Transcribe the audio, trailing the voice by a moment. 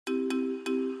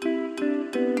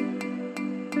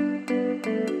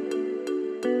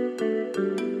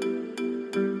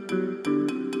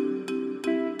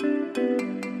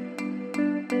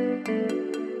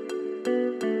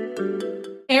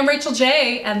Rachel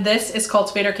J, and this is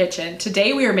Cultivator Kitchen.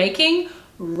 Today we are making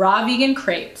raw vegan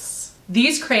crepes.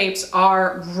 These crepes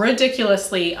are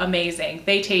ridiculously amazing.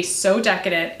 They taste so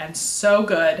decadent and so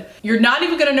good. You're not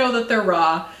even gonna know that they're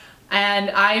raw. And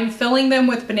I'm filling them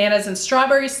with bananas and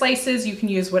strawberry slices. You can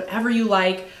use whatever you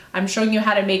like. I'm showing you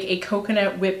how to make a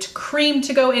coconut whipped cream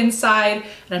to go inside,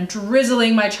 and I'm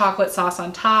drizzling my chocolate sauce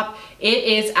on top. It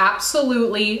is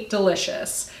absolutely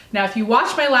delicious. Now, if you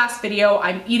watched my last video,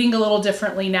 I'm eating a little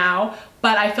differently now,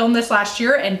 but I filmed this last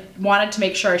year and wanted to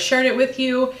make sure I shared it with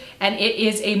you, and it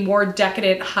is a more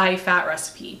decadent, high-fat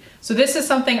recipe. So this is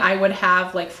something I would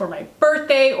have like for my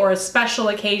birthday or a special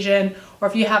occasion, or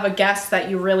if you have a guest that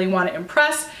you really want to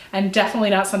impress, and definitely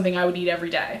not something I would eat every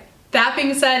day. That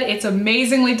being said, it's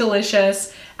amazingly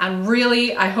delicious, and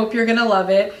really, I hope you're gonna love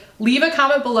it. Leave a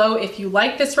comment below if you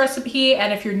like this recipe,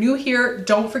 and if you're new here,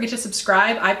 don't forget to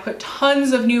subscribe. I put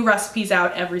tons of new recipes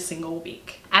out every single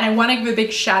week. And I wanna give a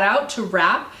big shout out to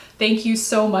Wrap. Thank you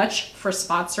so much for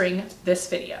sponsoring this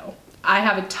video. I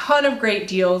have a ton of great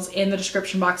deals in the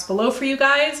description box below for you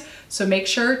guys, so make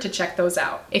sure to check those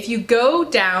out. If you go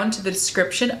down to the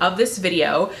description of this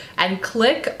video and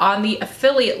click on the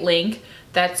affiliate link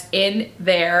that's in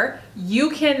there, you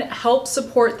can help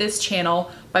support this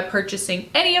channel by purchasing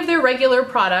any of their regular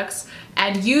products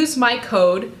and use my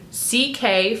code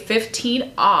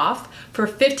CK15OFF for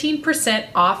 15%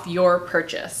 off your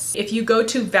purchase. If you go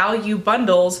to Value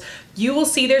Bundles, you will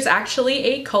see there's actually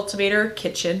a Cultivator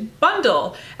Kitchen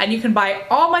bundle, and you can buy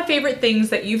all my favorite things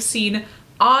that you've seen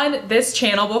on this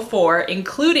channel before,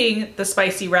 including the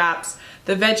spicy wraps,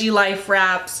 the Veggie Life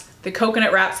wraps, the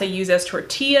coconut wraps I use as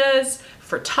tortillas,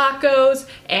 for tacos,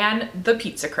 and the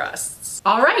pizza crusts.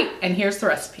 All right, and here's the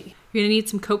recipe. You're gonna need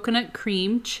some coconut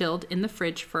cream chilled in the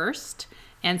fridge first,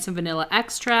 and some vanilla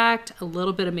extract, a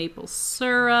little bit of maple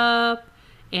syrup,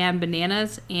 and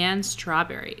bananas and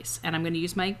strawberries. And I'm gonna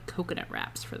use my coconut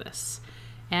wraps for this.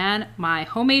 And my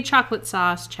homemade chocolate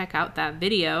sauce, check out that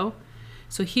video.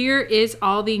 So here is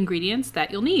all the ingredients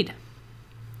that you'll need.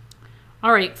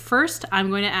 All right, first I'm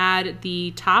going to add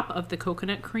the top of the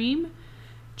coconut cream,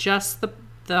 just the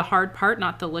hard part,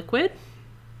 not the liquid.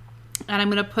 And I'm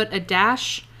gonna put a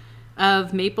dash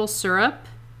of maple syrup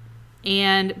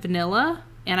and vanilla,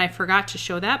 and I forgot to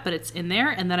show that, but it's in there.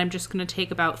 And then I'm just gonna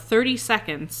take about 30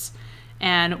 seconds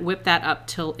and whip that up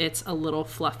till it's a little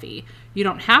fluffy. You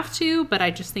don't have to, but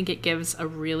I just think it gives a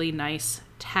really nice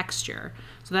texture.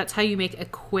 So that's how you make a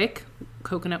quick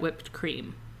coconut whipped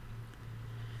cream.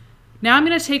 Now I'm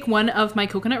gonna take one of my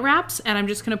coconut wraps and I'm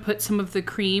just gonna put some of the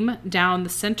cream down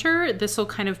the center. This will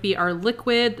kind of be our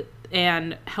liquid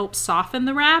and help soften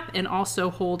the wrap and also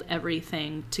hold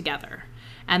everything together.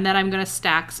 And then I'm gonna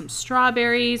stack some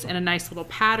strawberries in a nice little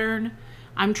pattern.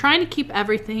 I'm trying to keep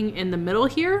everything in the middle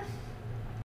here,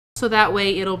 so that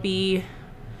way it'll be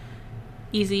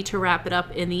easy to wrap it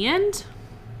up in the end.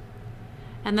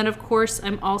 And then of course,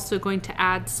 I'm also going to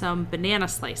add some banana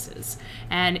slices.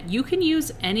 And you can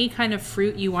use any kind of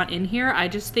fruit you want in here. I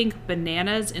just think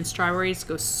bananas and strawberries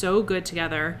go so good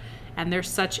together, and they're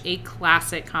such a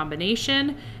classic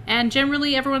combination. And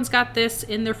generally everyone's got this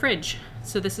in their fridge,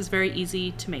 so this is very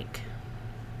easy to make.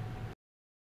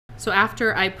 So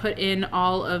after I put in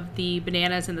all of the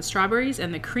bananas and the strawberries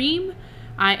and the cream,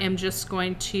 I am just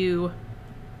going to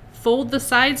fold the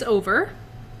sides over,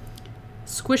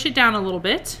 squish it down a little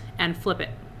bit, and flip it.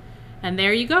 And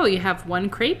there you go, you have one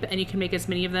crepe, and you can make as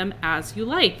many of them as you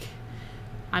like.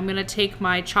 I'm gonna take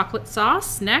my chocolate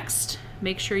sauce next.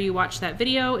 Make sure you watch that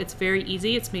video. It's very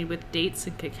easy. It's made with dates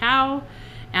and cacao.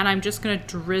 And I'm just gonna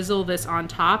drizzle this on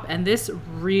top, and this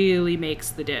really makes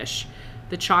the dish.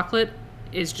 The chocolate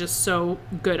is just so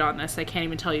good on this, I can't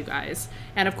even tell you guys.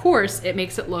 And of course, it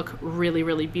makes it look really,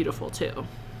 really beautiful too.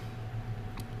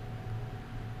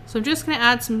 So I'm just gonna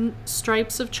add some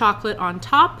stripes of chocolate on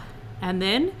top, and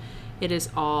then it is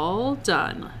all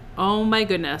done. Oh my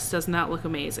goodness, doesn't that look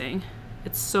amazing?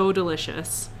 It's so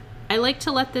delicious. I like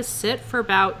to let this sit for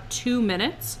about 2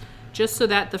 minutes, just so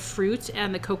that the fruit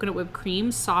and the coconut whipped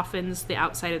cream softens the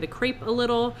outside of the crepe a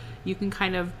little. You can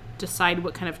kind of decide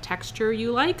what kind of texture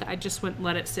you like. I just wouldn't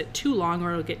let it sit too long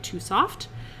or it'll get too soft.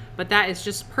 But that is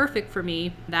just perfect for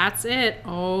me. That's it.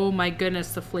 Oh my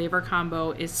goodness, the flavor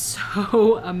combo is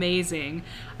so amazing.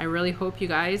 I really hope you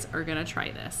guys are gonna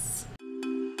try this.